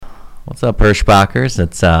What's up, Hirschbachers?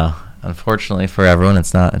 It's unfortunately for everyone,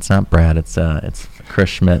 it's not Brad. It's Chris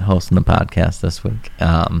Schmidt hosting the podcast this week.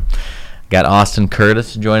 Got Austin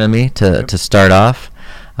Curtis joining me to start off.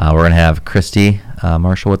 We're gonna have Christy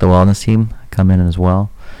Marshall with the wellness team come in as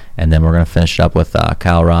well, and then we're gonna finish up with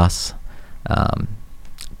Kyle Ross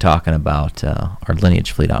talking about our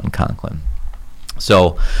lineage fleet out in Conklin.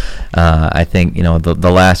 So I think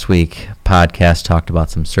the last week podcast talked about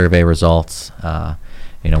some survey results.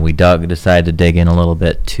 We decided to dig in a little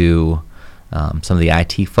bit to some of the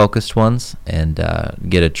IT focused ones and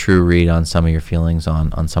get a true read on some of your feelings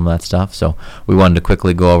on some of that stuff. So we wanted to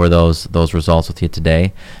quickly go over those results with you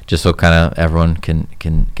today, just so kind of everyone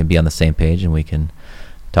can be on the same page and we can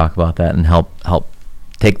talk about that and help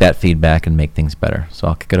take that feedback and make things better. So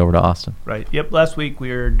I'll kick it over to Austin. Right. Yep. Last week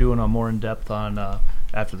we were doing a more in-depth on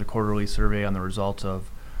after the quarterly survey on the results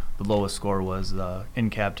of the lowest score was the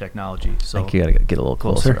in-cab technology. So I think you got to get a little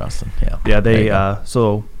closer, Austin. Yeah. Yeah. They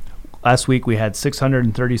so last week we had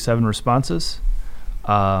 637 responses.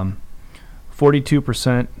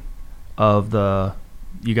 42% of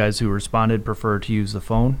you guys who responded preferred to use the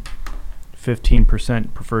phone.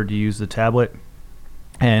 15% preferred to use the tablet,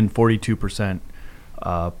 and 42%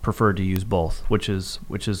 preferred to use both, which is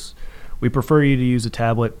we prefer you to use a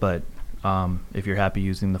tablet, but if you're happy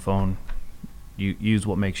using the phone, you use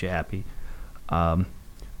what makes you happy.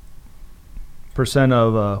 Percent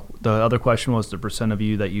of the other question was the percent of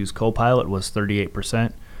you that use Copilot was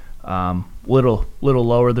 38%. Little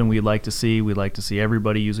lower than we'd like to see. We'd like to see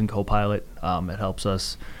everybody using Copilot. It helps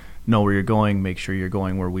us know where you're going, make sure you're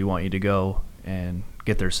going where we want you to go, and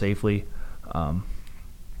get there safely.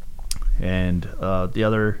 And the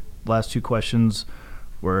other last two questions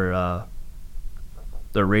were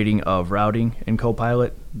the rating of routing in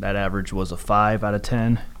Copilot. That average was a 5 out of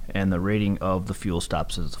 10, and the rating of the fuel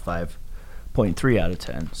stops is a 5.3 out of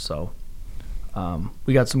 10. So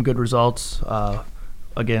we got some good results.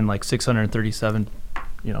 Again, like 637,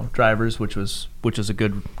 drivers, which is a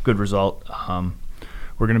good result.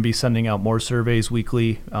 We're going to be sending out more surveys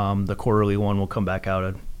weekly. The quarterly one will come back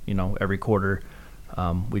out, every quarter.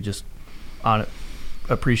 We just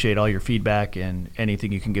appreciate all your feedback and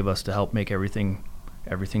anything you can give us to help make everything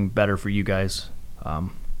better for you guys.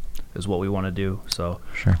 Is what we want to do. So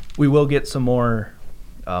sure. We will get some more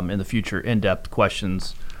in the future in-depth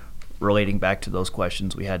questions relating back to those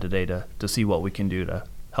questions we had today to see what we can do to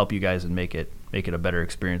help you guys and make it a better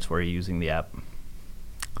experience for you using the app.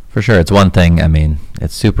 For sure. It's one thing. I mean,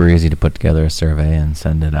 it's super easy to put together a survey and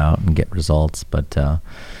send it out and get results, but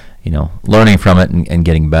learning from it and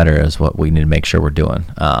getting better is what we need to make sure we're doing.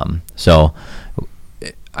 So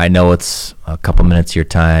I know it's a couple minutes of your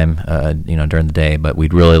time, during the day, but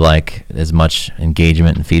we'd really like as much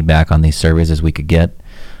engagement and feedback on these surveys as we could get.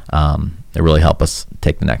 It really help us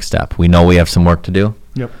take the next step. We know we have some work to do.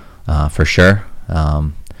 Yep. For sure.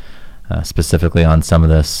 Specifically on some of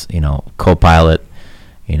this, Copilot.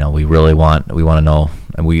 We want to know,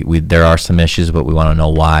 and there are some issues, but we want to know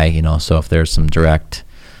why. So if there's some direct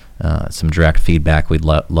feedback, we'd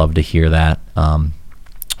love to hear that.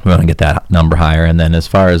 We want to get that number higher. And then as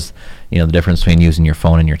far as, the difference between using your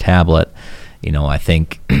phone and your tablet, I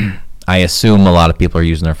think, I assume a lot of people are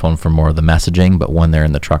using their phone for more of the messaging, but when they're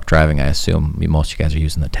in the truck driving, I assume most of you guys are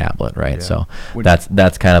using the tablet, right? Yeah. So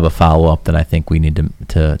that's kind of a follow-up that I think we need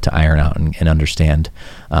to iron out and understand.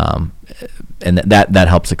 And that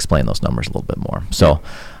helps explain those numbers a little bit more. So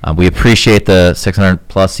we appreciate the 600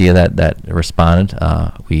 plus of you that responded.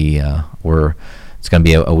 It's going to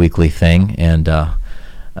be a weekly thing, and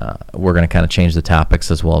we're going to kind of change the topics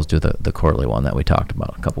as well as do the quarterly one that we talked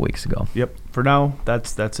about a couple weeks ago. Yep. For now,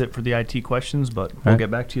 that's it for the IT questions, but we'll get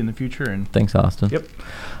back to you in the future. And thanks, Austin. Yep.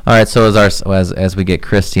 All right. So as we get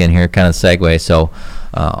Christy in here, kind of segue. So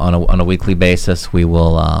on a weekly basis, we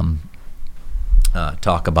will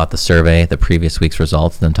talk about the survey, the previous week's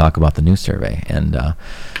results, then talk about the new survey. And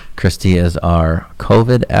Christy is our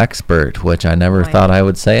COVID expert, which I never thought I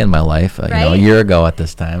would say in my life. A year ago at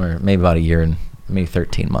this time, or maybe about a year and maybe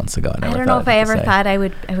 13 months ago. I don't know if I ever thought I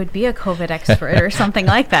would be a COVID expert or something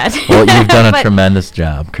like that. Well, you've done a tremendous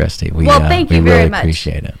job, Christy. Thank you very much. We really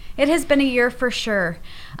appreciate it. It has been a year for sure.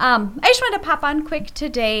 I just wanted to pop on quick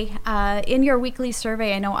today. In your weekly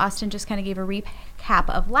survey, I know Austin just kind of gave a recap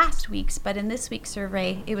of last week's, but in this week's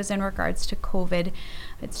survey, it was in regards to COVID.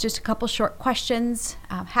 It's just a couple short questions.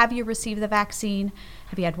 Have you received the vaccine?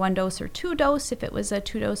 Have you had 1 dose or 2 dose if it was a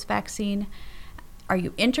 2-dose vaccine? Are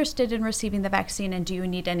you interested in receiving the vaccine, and do you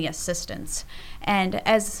need any assistance? And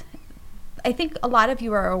as I think a lot of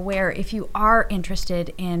you are aware, if you are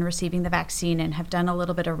interested in receiving the vaccine and have done a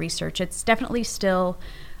little bit of research, it's definitely still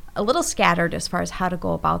a little scattered as far as how to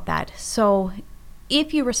go about that. So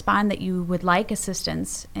if you respond that you would like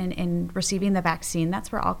assistance in receiving the vaccine,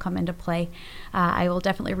 that's where I'll come into play. I will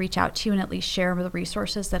definitely reach out to you and at least share the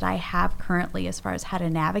resources that I have currently as far as how to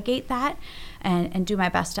navigate that and do my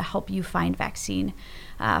best to help you find vaccine.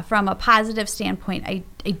 From a positive standpoint, I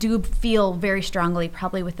do feel very strongly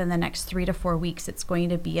probably within the next 3 to 4 weeks it's going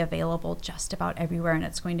to be available just about everywhere, and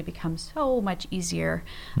it's going to become so much easier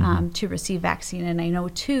to receive vaccine. And I know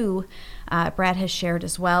too, Brad has shared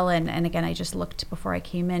as well, and again, I just looked before I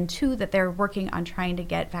came in too, that they're working on trying to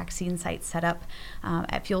get vaccine sites set up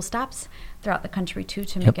at fuel stops throughout the country too,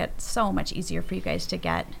 to make it so much easier for you guys to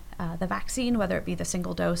get the vaccine, whether it be the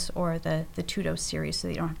single dose or the 2-dose series, so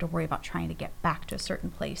that you don't have to worry about trying to get back to a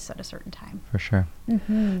certain place at a certain time. For sure.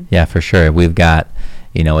 Yeah, for sure. We've got,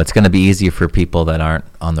 it's going to be easier for people that aren't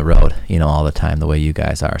on the road, all the time the way you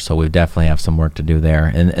guys are. So we definitely have some work to do there.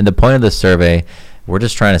 And the point of this survey, we're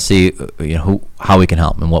just trying to see, how we can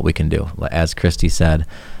help and what we can do. As Christy said,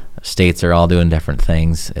 states are all doing different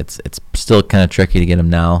things. It's still kind of tricky to get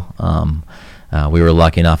them now. We were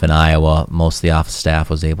lucky enough in Iowa, most of the office staff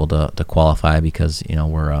was able to qualify because,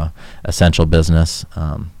 we're a essential business.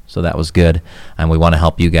 So that was good. And we want to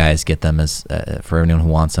help you guys get them for anyone who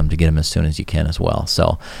wants them, to get them as soon as you can as well.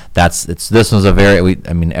 So this was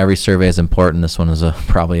every survey is important. This one is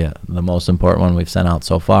probably the most important one we've sent out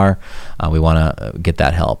so far. We want to get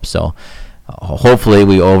that help. So hopefully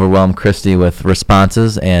we overwhelm Christy with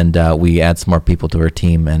responses, and we add some more people to her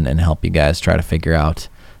team and help you guys try to figure out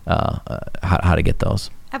how to get those.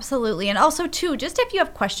 Absolutely. And also too, just if you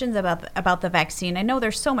have questions about the vaccine, I know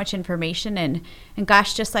there's so much information, and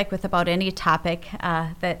gosh, just like with about any topic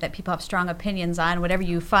that people have strong opinions on, whatever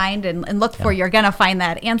you find and look for, you're going to find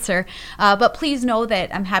that answer. But please know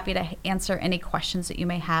that I'm happy to answer any questions that you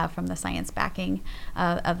may have from the science backing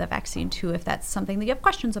of the vaccine too, if that's something that you have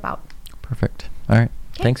questions about. Perfect. All right.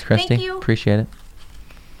 Okay. Thanks, Christy. Thank you. Appreciate it.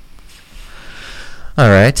 All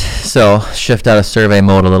right, so shift out of survey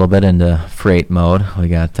mode a little bit into freight mode. We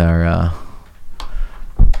got our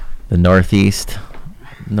the Northeast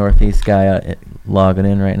guy logging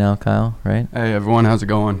in right now, Kyle, right? Hey, everyone. How's it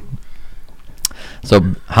going?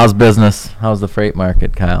 So how's business? How's the freight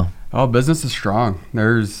market, Kyle? Oh, business is strong.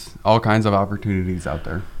 There's all kinds of opportunities out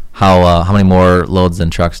there. How many more loads than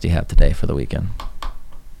trucks do you have today for the weekend?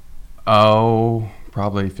 Oh,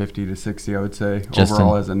 probably 50 to 60, I would say. Just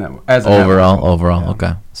overall, overall. Yeah.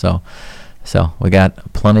 Okay. So we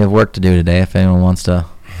got plenty of work to do today. If anyone wants to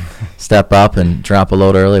step up and drop a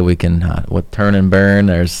load early, we can with turn and burn.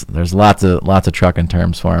 There's lots of trucking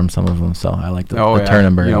terms for them. Some of them. So I like the turn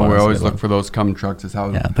and burn. We always look for those cum trucks. Is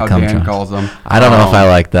how Dan trucks. calls them. I don't know if I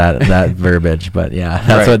like that verbiage, but yeah,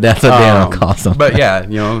 that's what Dan calls them. But yeah,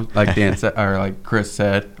 like Dan said, or like Chris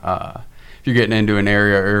said, if you're getting into an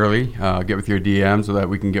area early, get with your DM so that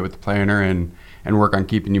we can get with the planner and work on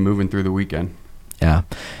keeping you moving through the weekend. Yeah.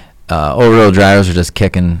 Over-road drivers are just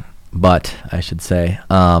kicking butt, I should say.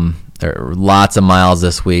 There are lots of miles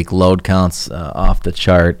this week, load counts off the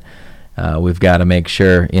chart. We've got to make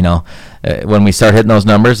sure, when we start hitting those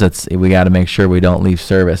numbers, we got to make sure we don't leave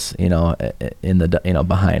service, in the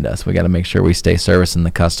behind us. We got to make sure we stay servicing the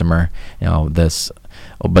customer.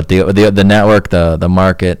 But the network, the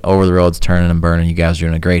market, over the road's turning and burning. You guys are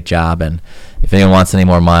doing a great job, and if anyone wants any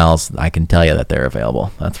more miles, I can tell you that they're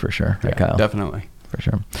available. That's for sure. Yeah, right, Kyle? Definitely. For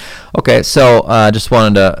sure. Okay, so just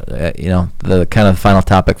wanted to, the kind of final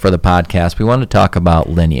topic for the podcast, we wanted to talk about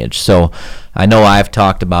lineage. So I know I've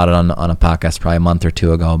talked about it on a podcast probably a month or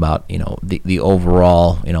two ago about, the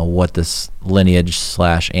overall, what this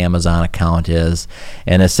lineage/Amazon account is.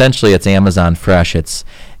 And essentially it's Amazon Fresh.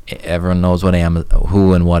 Everyone knows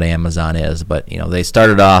who and what Amazon is, but, they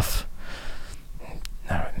started off,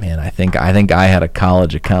 man, I think I had a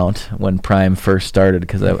college account when Prime first started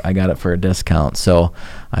because I got it for a discount. So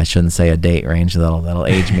I shouldn't say a date range. That'll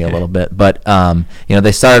age me a little bit. But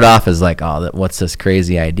they started off as like, what's this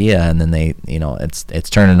crazy idea? And then they, it's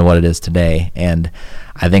turned into what it is today. And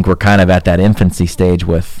I think we're kind of at that infancy stage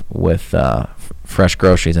with fresh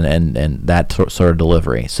groceries and that sort of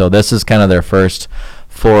delivery. So this is kind of their first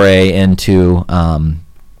foray into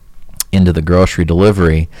the grocery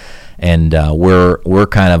delivery. And we're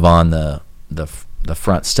kind of on the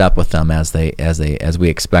front step with them as we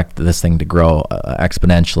expect this thing to grow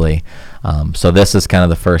exponentially. So this is kind of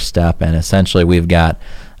the first step, and essentially we've got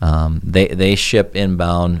they ship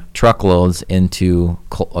inbound truckloads into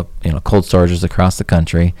cold storages across the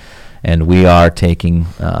country, and we are taking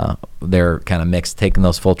they're kind of taking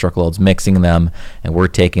those full truckloads, mixing them, and we're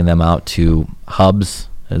taking them out to hubs.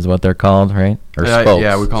 Is what they're called, right? Or spokes.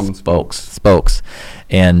 Yeah, we call them spokes. Spokes.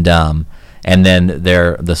 And And then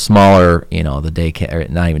the smaller, the day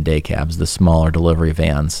not even day cabs, the smaller delivery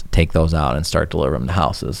vans take those out and start delivering them to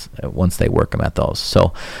houses once they work them at those.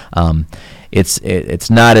 So it's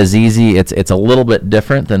not as easy. It's a little bit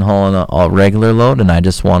different than hauling a regular load. And I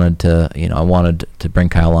just wanted to bring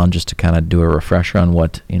Kyle on just to kind of do a refresher on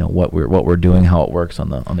what we're doing, how it works on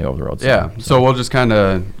the over the road side. Yeah. So we'll just kind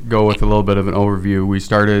of go with a little bit of an overview. We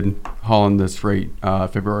started hauling this freight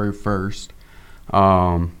February 1st.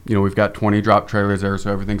 We've got 20 drop trailers there,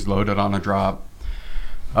 so everything's loaded on a drop.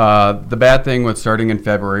 The bad thing with starting in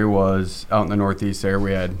February was out in the Northeast there,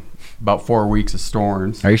 we had about 4 weeks of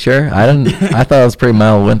storms. Are you sure? I thought it was pretty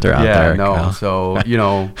mild winter out there. Yeah, no. Kyle. So,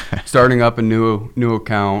 starting up a new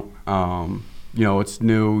account, it's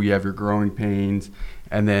new, you have your growing pains,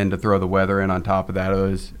 and then to throw the weather in on top of that, it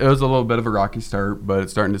was a little bit of a rocky start, but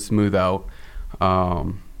it's starting to smooth out.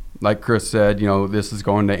 Like Chris said, this is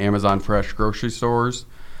going to Amazon Fresh grocery stores.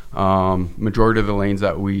 Majority of the lanes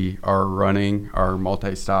that we are running are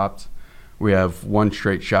multi-stopped. We have one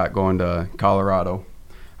straight shot going to Colorado.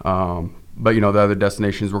 But, the other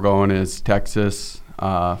destinations we're going is Texas,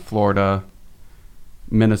 Florida,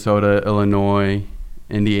 Minnesota, Illinois,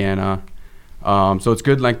 Indiana. So it's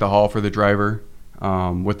good length of haul for the driver.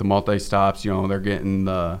 With the multi-stops, they're getting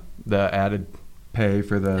the added pay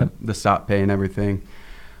for the stop pay and everything.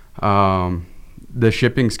 The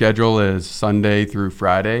shipping schedule is Sunday through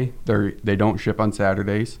Friday. They don't ship on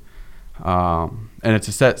Saturdays. And it's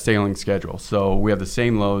a set sailing schedule. So we have the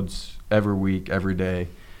same loads every week, every day.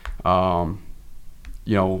 On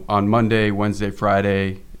Monday, Wednesday,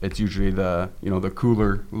 Friday, it's usually the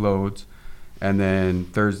cooler loads. And then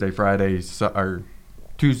Thursday, Friday, or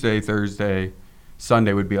Tuesday, Thursday,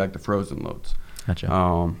 Sunday would be like the frozen loads.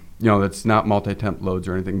 Gotcha. That's not multi-temp loads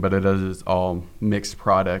or anything, but it is all mixed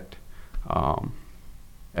product.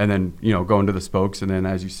 And then, going to the spokes, and then,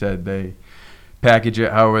 as you said, they package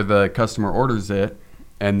it however the customer orders it,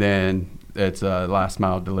 and then it's a last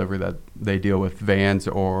mile delivery that they deal with vans,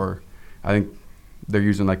 or I think they're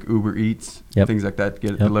using like Uber Eats, things like that to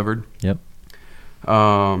get it delivered. Yep.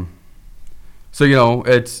 So,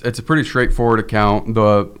 it's a pretty straightforward account.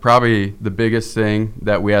 Probably the biggest thing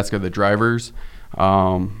that we ask of the drivers,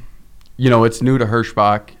 it's new to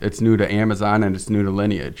Hirschbach, it's new to Amazon, and it's new to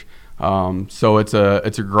Lineage. So it's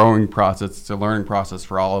a growing process. It's a learning process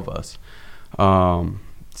for all of us.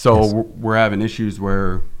 We're having issues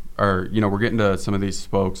where, we're getting to some of these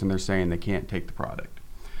spokes and they're saying they can't take the product.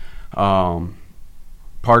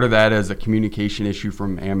 Part of that is a communication issue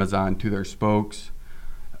from Amazon to their spokes,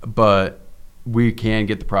 but we can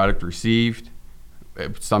get the product received.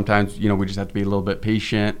 Sometimes, we just have to be a little bit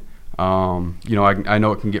patient. I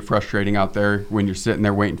know it can get frustrating out there when you're sitting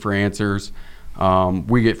there waiting for answers.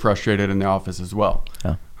 We get frustrated in the office as well.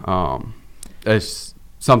 Yeah. It's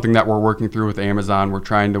something that we're working through with Amazon. We're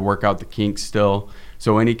trying to work out the kinks still.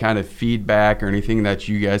 So any kind of feedback or anything that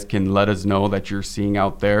you guys can let us know that you're seeing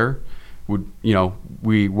out there,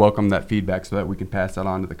 we welcome that feedback so that we can pass that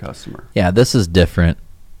on to the customer. Yeah, this is different,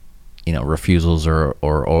 refusals or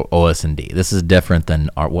OS&D. This is different than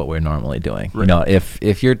what we're normally doing. Right.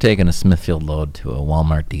 If you're taking a Smithfield load to a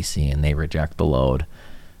Walmart DC and they reject the load,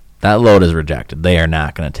 that load is rejected. They are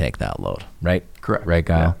not going to take that load, right? Correct. Right,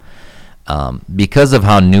 Kyle? Yeah. Because of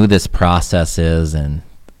how new this process is, and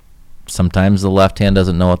sometimes the left hand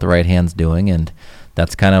doesn't know what the right hand's doing, and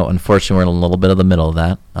that's kind of, unfortunately, we're in a little bit of the middle of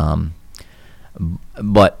that.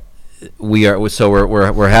 But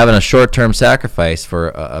we're having a short-term sacrifice for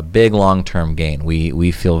a big long-term gain.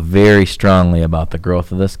 We feel very strongly about the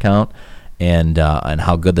growth of this count. And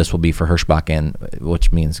how good this will be for Hirschbach, and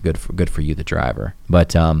which means good for you, the driver. But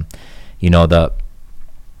the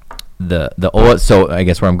OS. So I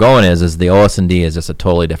guess where I'm going is the OS&D is just a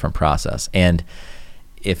totally different process. And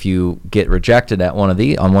if you get rejected on one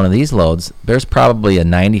of these loads, there's probably a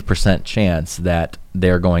 90% chance that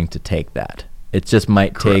they're going to take that. It just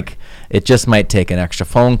might take an extra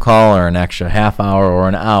phone call or an extra half hour or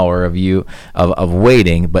an hour of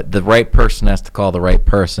waiting, but the right person has to call the right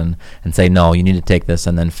person and say, no, you need to take this,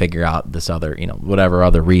 and then figure out this other, whatever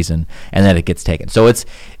other reason, and then it gets taken. So it's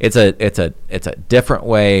a different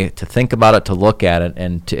way to think about it, to look at it,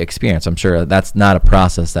 and to experience. I'm sure that's not a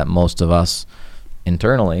process that most of us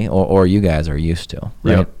internally or you guys are used to,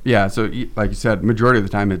 right? Yeah. So like you said, majority of the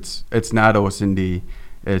time it's not OS&D.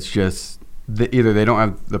 It's just either they don't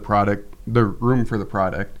have the room for the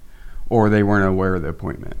product, or they weren't aware of the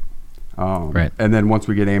appointment. Right. And then once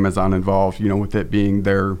we get Amazon involved, with it being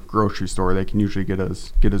their grocery store, they can usually get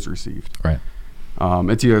us received. Right.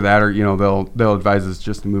 It's either that, or they'll advise us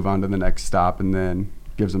just to move on to the next stop, and then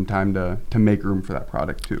gives them time to make room for that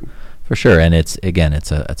product too. For sure, and it's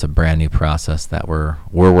a brand new process that we're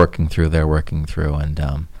working through. They're working through,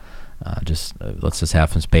 and let's just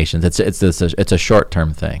have some patience. It's a short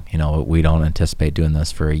term thing. We don't anticipate doing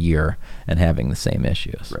this for a year and having the same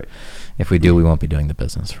issues. Right. If we do, we won't be doing the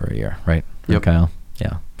business for a year, right? Yep. Kyle?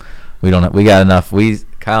 Yeah. We got enough.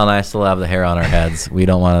 Kyle and I still have the hair on our heads. We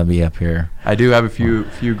don't want to be up here. I do have a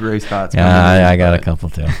few gray spots. Yeah, I got a couple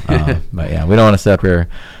too. But yeah, we don't want to sit up here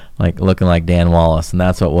like looking like Dan Wallace, and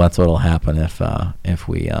that's what'll happen if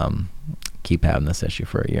we keep having this issue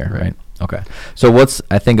for a year, right? Okay. So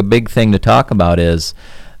I think a big thing to talk about is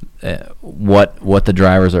what the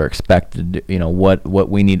drivers are expected to, what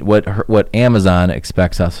we need, what Amazon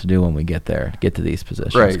expects us to do when we get there, get to these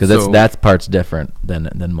positions, right? Because that part's different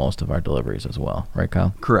than most of our deliveries as well, right,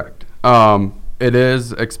 Kyle? Correct. It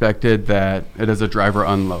is expected that it is a driver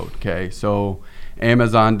unload. Okay, so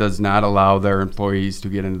Amazon does not allow their employees to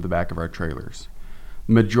get into the back of our trailers.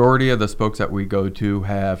 Majority of the spokes that we go to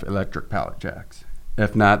have electric pallet jacks.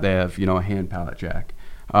 If not, they have a hand pallet jack.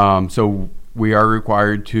 So we are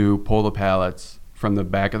required to pull the pallets from the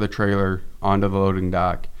back of the trailer onto the loading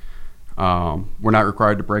dock. We're not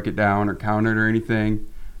required to break it down or count it or anything.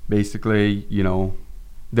 Basically,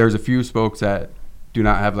 there's a few spokes that do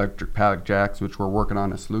not have electric pallet jacks, which we're working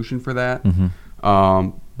on a solution for that. Mm-hmm.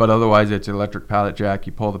 But otherwise, it's an electric pallet jack.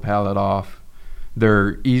 You pull the pallet off.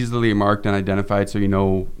 They're easily marked and identified, so you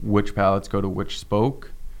know which pallets go to which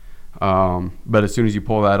spoke. But as soon as you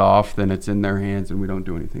pull that off, then it's in their hands, and we don't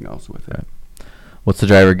do anything else with it. What's the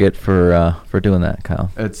driver get for doing that, Kyle?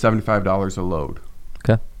 It's $75 a load.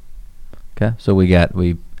 Okay. So there's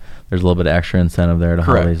a little bit of extra incentive there to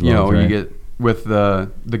haul these loads, right? You get with the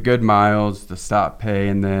good miles, the stop pay,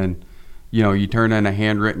 and then you turn in a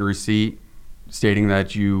handwritten receipt stating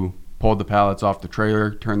that you pulled the pallets off the trailer.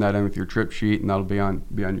 Turn that in with your trip sheet, and that'll be on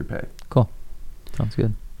your pay. Cool. Sounds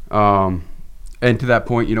good. And to that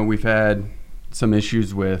point, we've had some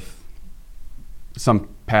issues with some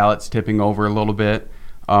pallets tipping over a little bit.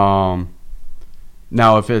 Now,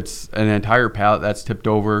 if it's an entire pallet that's tipped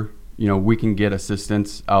over, we can get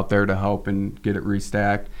assistance out there to help and get it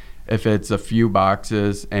restacked. If it's a few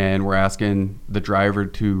boxes and we're asking the driver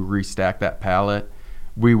to restack that pallet,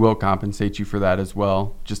 we will compensate you for that as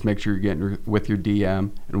well. Just make sure you're getting with your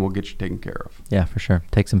DM, and we'll get you taken care of. Yeah, for sure.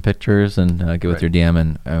 Take some pictures and get with your DM,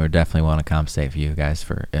 and I would definitely want to compensate for you guys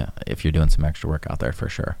for if you're doing some extra work out there, for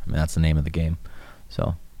sure. I mean, that's the name of the game.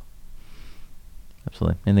 So,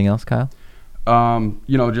 absolutely. Anything else, Kyle?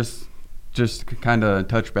 Just kind of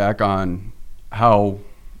touch back on how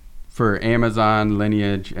for Amazon,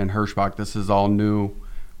 Lineage, and Hirschbach, this is all new.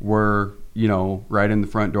 We're, right in the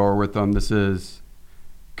front door with them.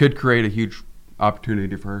 Could create a huge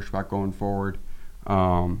opportunity for Hirschbach going forward.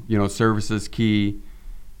 Service is key,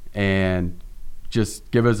 and just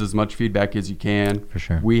give us as much feedback as you can. For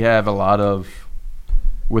sure. We have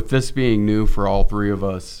with this being new for all three of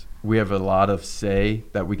us, we have a lot of say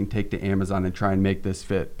that we can take to Amazon and try and make this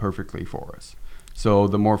fit perfectly for us. So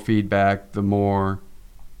the more feedback, the more,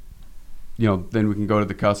 then we can go to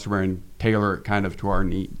the customer and tailor it kind of to our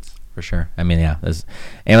needs. For sure. I mean, yeah,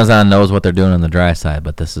 Amazon knows what they're doing on the dry side,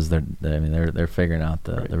 but this is they're figuring out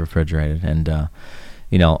the refrigerated, and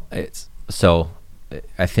it's so.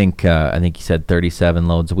 I think you said 37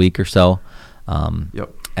 loads a week or so.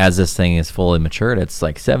 Yep. As this thing is fully matured, it's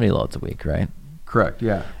like 70 loads a week, right? Correct.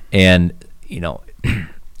 Yeah. And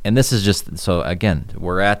and this is just so again,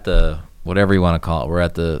 we're at the whatever you want to call it. We're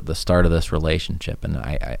at the start of this relationship, and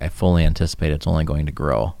I fully anticipate it's only going to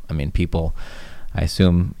grow. I mean, people. I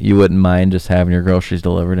assume you wouldn't mind just having your groceries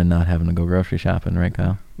delivered and not having to go grocery shopping, right,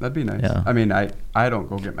 Kyle? That'd be nice. Yeah. I mean, I don't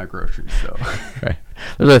go get my groceries, so. Right.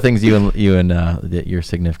 Those are things you and your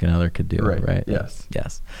significant other could do, right?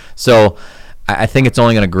 Yes. So I think it's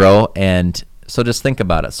only going to grow, and so just think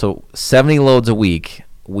about it. So 70 loads a week,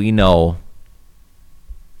 we know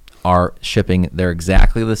are shipping. They're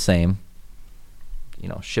exactly the same.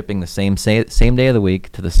 Shipping the same day of the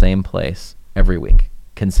week to the same place every week.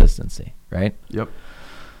 Consistency, right? Yep.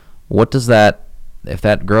 What does that, if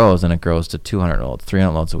that grows and it grows to 200 loads,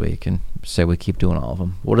 300 loads a week, and say we keep doing all of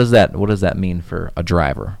them, what does that mean for a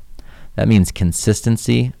driver? That means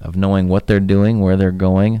consistency of knowing what they're doing, where they're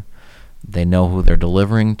going. They know who they're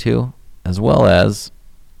delivering to, as well as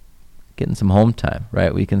getting some home time,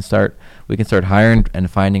 right? We can start hiring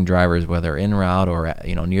and finding drivers, whether in route or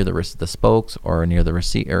near the spokes or near the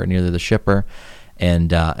receipt or near the shipper.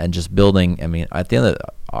 And just building. I mean, at the end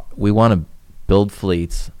of we want to build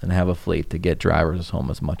fleets and have a fleet to get drivers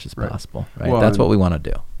home as much as possible. Right. Well, that's what we want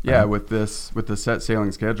to do. Yeah. Right? With the set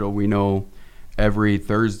sailing schedule, we know every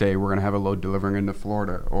Thursday we're going to have a load delivering into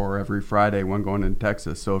Florida, or every Friday one going into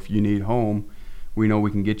Texas. So if you need home, we know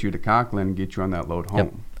we can get you to Conklin and get you on that load home.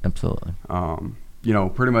 Yep, absolutely.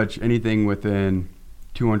 Pretty much anything within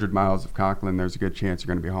 200 miles of Conklin, there's a good chance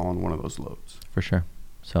you're going to be hauling one of those loads. For sure.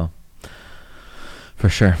 So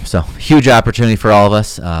huge opportunity for all of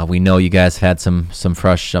us. We know you guys had some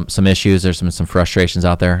issues. There's some frustrations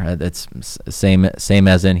out there. It's same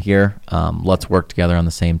as in here. Let's work together on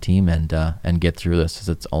the same team and get through this, because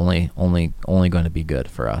it's only going to be good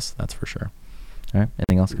for us. That's for sure. All right.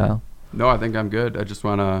 Anything else, Kyle? No, I think I'm good. I just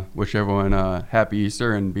want to wish everyone a happy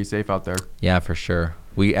Easter and be safe out there. Yeah, for sure.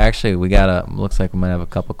 We looks like we might have a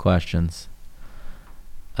couple questions.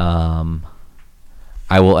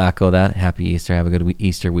 I will echo that. Happy Easter. Have a good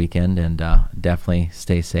Easter weekend, and definitely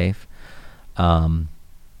stay safe. So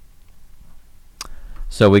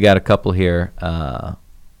we got a couple here. We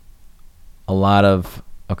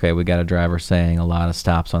got a driver saying a lot of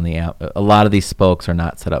stops on the app. A lot of these spokes are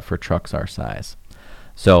not set up for trucks our size.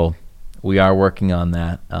 So we are working on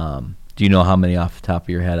that. Do you know how many off the top of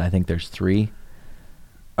your head? I think there's 3.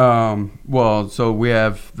 So we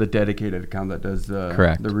have the dedicated account that does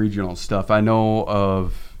the regional stuff. I know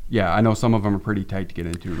some of them are pretty tight to get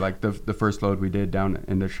into. Like the first load we did down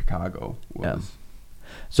into Chicago was. Yeah.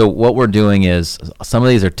 So what we're doing is, some of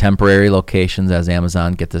these are temporary locations as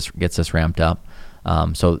Amazon gets this ramped up.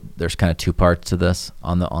 So there's kind of 2 parts to this.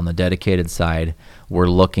 On the dedicated side, we're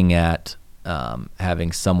looking at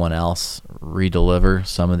having someone else redeliver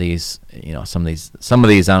some of these. Some of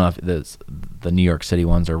these. I don't know if the New York City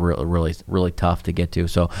ones are really tough to get to.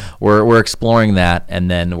 So we're exploring that, and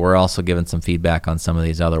then we're also giving some feedback on some of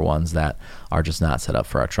these other ones that are just not set up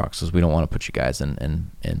for our trucks, because we don't want to put you guys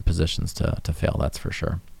in positions to fail. That's for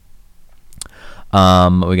sure.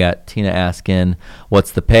 We got Tina asking,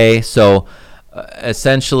 what's the pay? So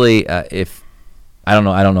essentially, if I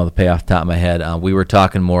don't know the pay off the top of my head. We were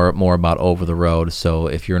talking more about over the road. So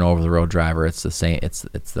if you're an over the road driver, it's the same. It's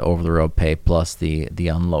the over the road pay plus the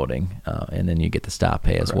unloading, and then you get the stop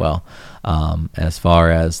pay as well. As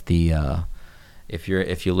far as the if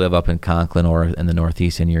you live up in Conklin or in the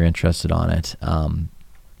Northeast and you're interested on it,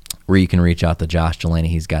 where you can reach out to Josh Delaney.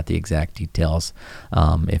 He's got the exact details.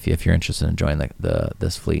 If you're interested in joining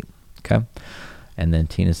this fleet, okay. And then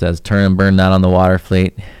Tina says, turn and burn not on the water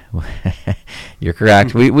fleet. You're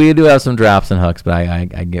correct. We do have some drops and hooks, but I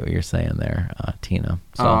get what you're saying there, Tina.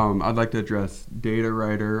 So. I'd like to address Data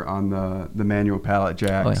Writer on the manual pallet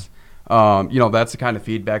jacks. Oh, yeah. That's the kind of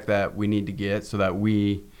feedback that we need to get so that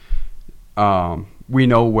we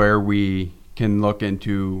know where we can look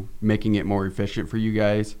into making it more efficient for you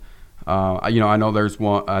guys. I know there's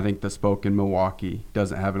one. I think the spoke in Milwaukee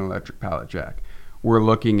doesn't have an electric pallet jack. We're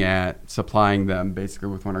looking at supplying them basically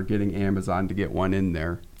with one, or getting Amazon to get one in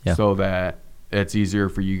there, so that it's easier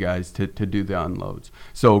for you guys to do the unloads.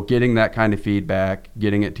 So getting that kind of feedback,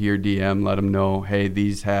 getting it to your DM, let them know, hey,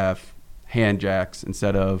 these have hand jacks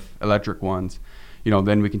instead of electric ones.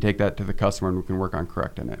 Then we can take that to the customer and we can work on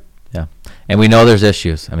correcting it. Yeah, and we know there's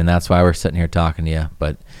issues. I mean, that's why we're sitting here talking to you.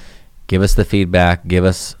 But give us the feedback. Give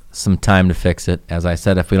us some time to fix it. As I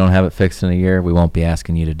said, if we don't have it fixed in a year, we won't be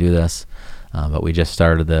asking you to do this. But we just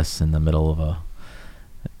started this in the middle of a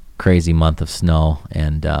crazy month of snow,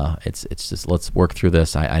 and it's just, let's work through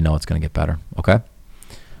this. I know it's going to get better. Okay?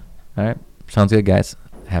 All right. Sounds good, guys.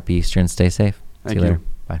 Happy Easter and stay safe. Thank See you you later.